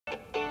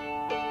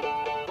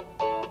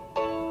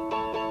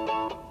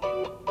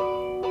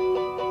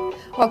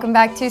Welcome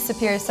back to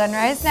Superior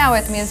Sunrise. Now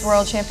with me is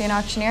world champion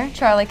auctioneer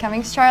Charly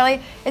Cummings.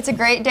 Charly, it's a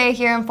great day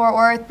here in Fort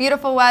Worth.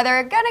 Beautiful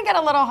weather. Gonna get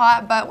a little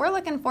hot, but we're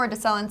looking forward to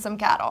selling some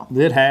cattle.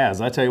 It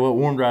has. I tell you what,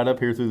 warmed right up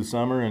here through the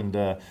summer,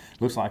 and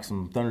looks like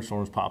some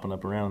thunderstorms popping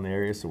up around the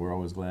area, so we're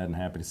always glad and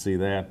happy to see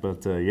that.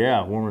 But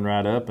yeah, warming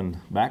right up and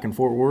back in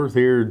Fort Worth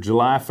here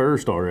July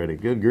 1st already.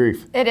 Good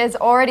grief. It is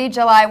already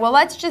July. Well,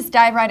 let's just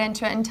dive right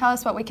into it and tell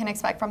us what we can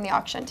expect from the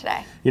auction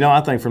today. You know,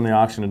 I think from the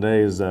auction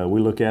today is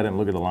we look at it and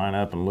look at the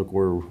lineup and look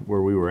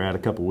where we were at a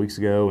couple weeks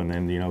ago, and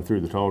then, you know,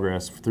 through the tall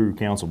grass, through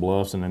Council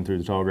Bluffs, and then through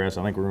the tall grass,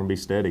 I think we're going to be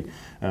steady.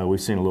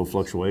 We've seen a little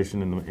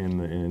fluctuation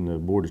in the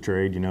Board of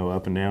Trade, you know,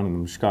 up and down,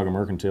 and the Chicago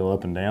Mercantile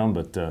up and down,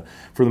 but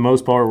for the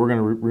most part, we're going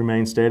to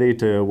remain steady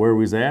to where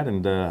we was at,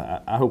 and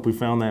I hope we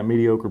found that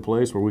mediocre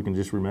place where we can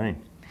just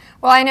remain.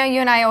 Well, I know you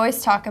and I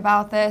always talk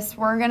about this.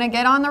 We're going to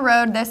get on the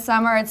road this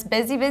summer. It's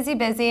busy, busy,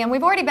 busy, and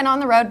we've already been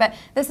on the road, but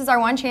this is our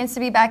one chance to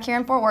be back here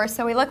in Fort Worth,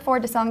 so we look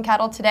forward to selling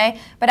cattle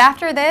today. But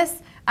after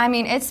this, I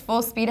mean, it's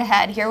full speed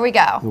ahead. Here we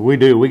go. We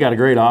do. We got a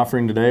great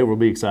offering today. We'll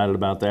be excited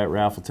about that.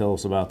 Ralph will tell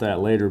us about that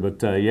later.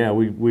 But yeah,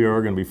 we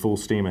are going to be full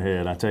steam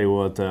ahead. I tell you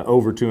what,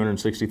 over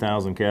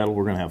 260,000 cattle.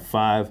 We're going to have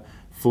 5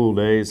 full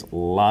days,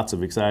 lots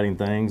of exciting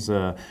things,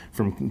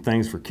 from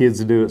things for kids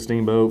to do at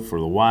Steamboat, for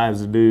the wives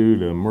to do,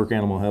 to Merck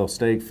Animal Health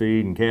steak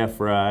feed and calf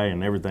fry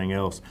and everything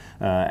else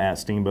at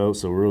Steamboat.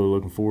 So we're really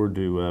looking forward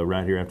to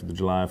right here after the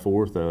July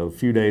 4th, a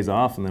few days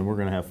off, and then we're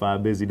going to have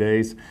 5 busy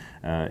days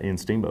in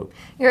Steamboat.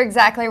 You're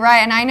exactly right,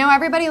 and I know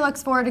everybody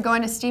looks forward to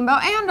going to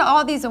Steamboat and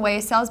all these away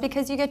sales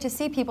because you get to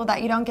see people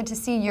that you don't get to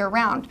see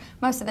year-round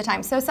most of the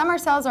time. So summer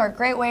sales are a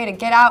great way to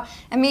get out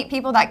and meet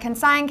people that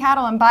consign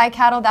cattle and buy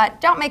cattle that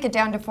don't make it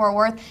down to Fort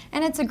Worth,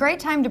 and it's a great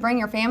time to bring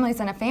your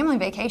families on a family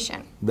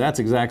vacation. That's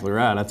exactly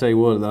right. I tell you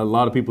what, a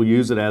lot of people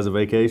use it as a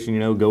vacation, you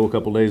know, go a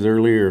couple days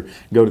early or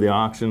go to the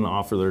auction,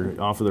 offer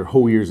their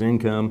whole year's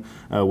income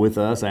with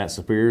us at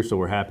Superior, so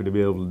we're happy to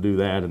be able to do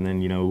that, and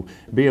then, you know,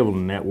 be able to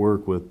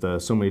network with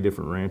so many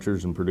different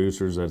ranchers and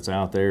producers that's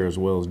out there, as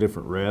well as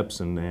different reps,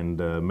 and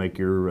make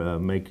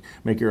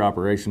your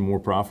operation more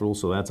profitable.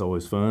 So that's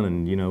always fun,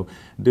 and, you know,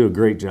 do a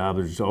great job.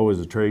 There's always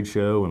a trade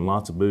show and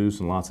lots of booths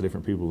and lots of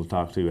different people to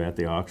talk to at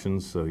the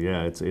auctions. So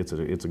yeah, it's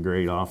a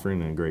great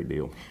offering and a great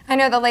deal. I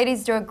know the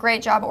ladies do a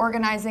great job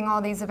organizing all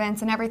these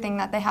events and everything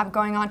that they have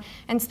going on.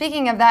 And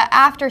speaking of that,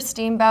 after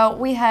Steamboat,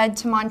 we head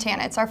to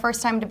Montana. It's our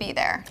first time to be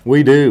there.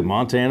 We do.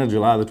 Montana,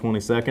 July the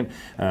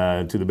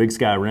 22nd, to the Big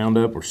Sky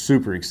Roundup. We're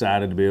super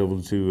excited to be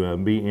able to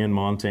be in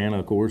Montana,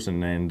 of course,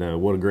 and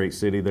what a great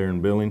city there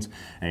in Billings.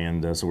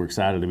 And so we're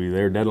excited to be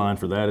there. Deadline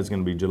for that is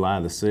going to be July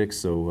the 6th,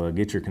 so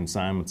get your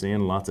consignments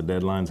in. Lots of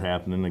deadlines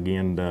happening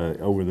again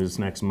over this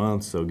next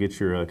month, so get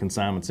your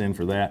consignments in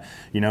for that.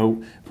 You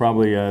know,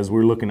 probably as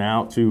we're looking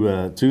out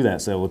to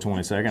that sale of the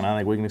 22nd, I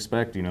think we can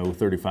expect, you know,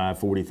 35,000,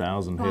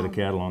 40,000 head of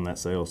cattle on that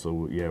sale.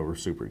 So yeah, we're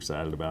super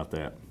excited about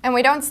that. And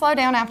we don't slow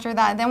down after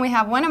that. Then we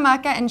have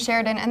Winnemucca and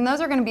Sheridan, and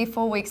those are going to be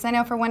full weeks. I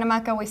know for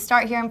Winnemucca, we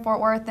start here in Fort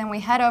Worth, then we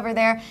head over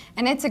there,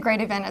 and it's a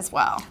great event as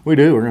well. We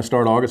do. We're going to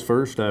start August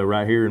 1st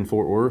right here in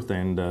Fort Worth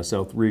and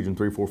South Region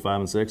 3, 4, 5,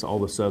 and 6, all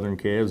the southern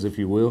calves, if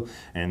you will.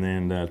 And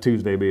then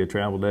Tuesday be a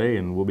travel day,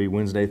 and we'll be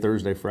Wednesday,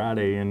 Thursday,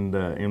 Friday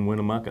in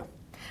Winnemucca.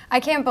 I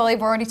can't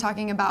believe we're already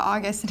talking about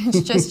August and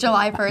it's just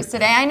July 1st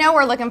today. I know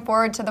we're looking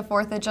forward to the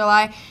 4th of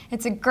July.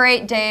 It's a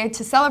great day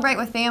to celebrate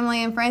with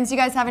family and friends. You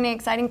guys have any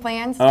exciting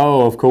plans?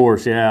 Oh, of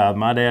course, yeah.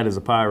 My dad is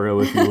a pyro,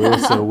 if you will,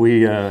 so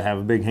we have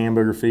a big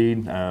hamburger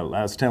feed. I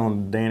was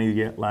telling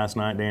Danny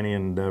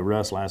and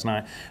Russ last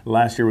night,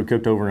 last year we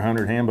cooked over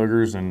 100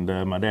 hamburgers, and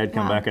my dad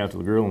come back out to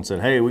the grill and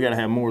said, hey, we got to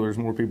have more. There's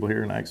more people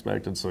here than I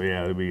expected. So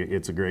yeah,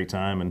 it's a great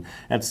time, and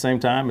at the same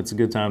time, it's a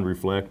good time to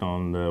reflect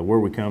on where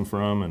we come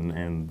from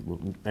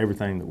and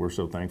everything that we're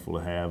so thankful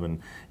to have. And,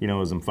 you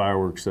know, as them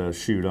fireworks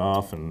shoot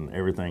off and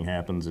everything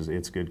happens,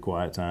 it's a good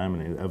quiet time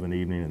and of an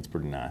evening. It's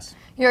pretty nice.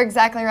 You're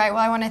exactly right.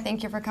 Well, I want to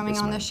thank you for coming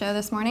on the show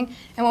this morning.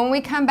 And when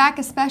we come back,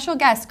 a special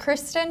guest,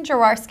 Kristen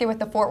Jaworski with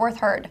the Fort Worth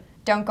Herd.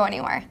 Don't go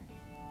anywhere.